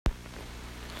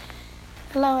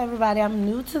Hello, everybody. I'm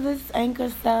new to this anchor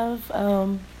stuff.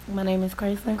 My name is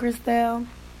Gracelyn Christelle,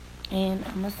 and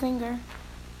I'm a singer.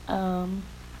 Um,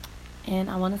 and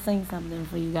I want to sing something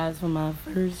for you guys for my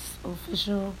first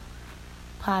official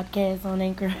podcast on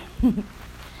Anchor.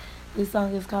 This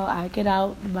song is called "I Get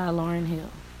Out" by Lauryn Hill.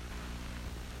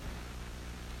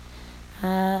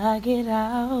 I get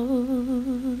out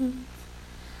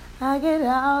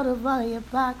of all your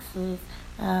boxes.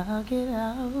 I'll get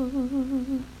out.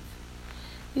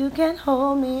 You can't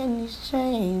hold me in these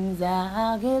chains.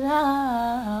 I'll get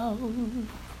out.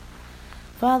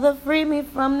 Father, free me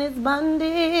from this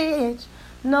bondage.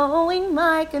 Knowing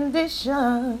my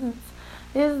conditions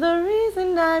is the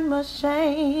reason I must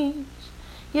change.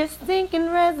 Your stinking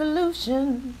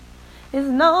resolution is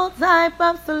no type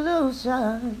of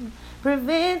solution.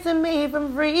 Preventing me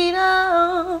from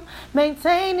freedom,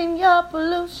 maintaining your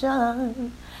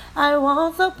pollution. I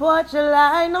won't support your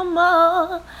lie no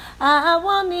more. I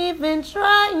won't even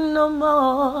try no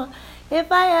more. If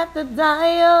I have to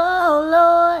die, oh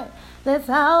Lord, that's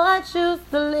how I choose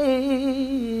to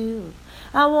live.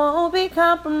 I won't be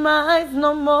compromised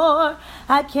no more.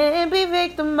 I can't be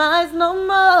victimized no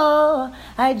more.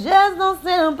 I just don't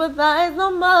sympathize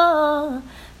no more.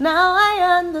 Now I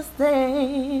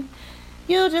understand.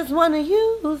 You just want to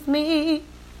use me.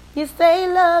 You say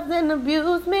love and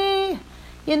abuse me.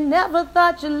 You never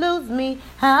thought you'd lose me.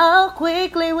 How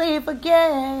quickly we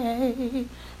forget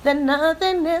that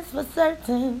nothing is for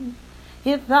certain.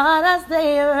 You thought I'd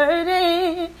stay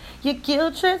hurting. Your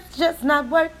guilt trip's just not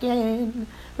working,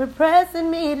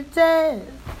 repressing me to death.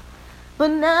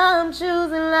 But now I'm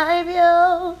choosing life,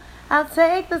 yo. I'll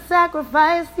take the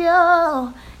sacrifice,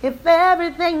 yo. If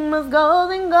everything must go,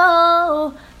 then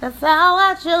go. That's how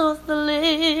I choose to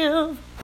live.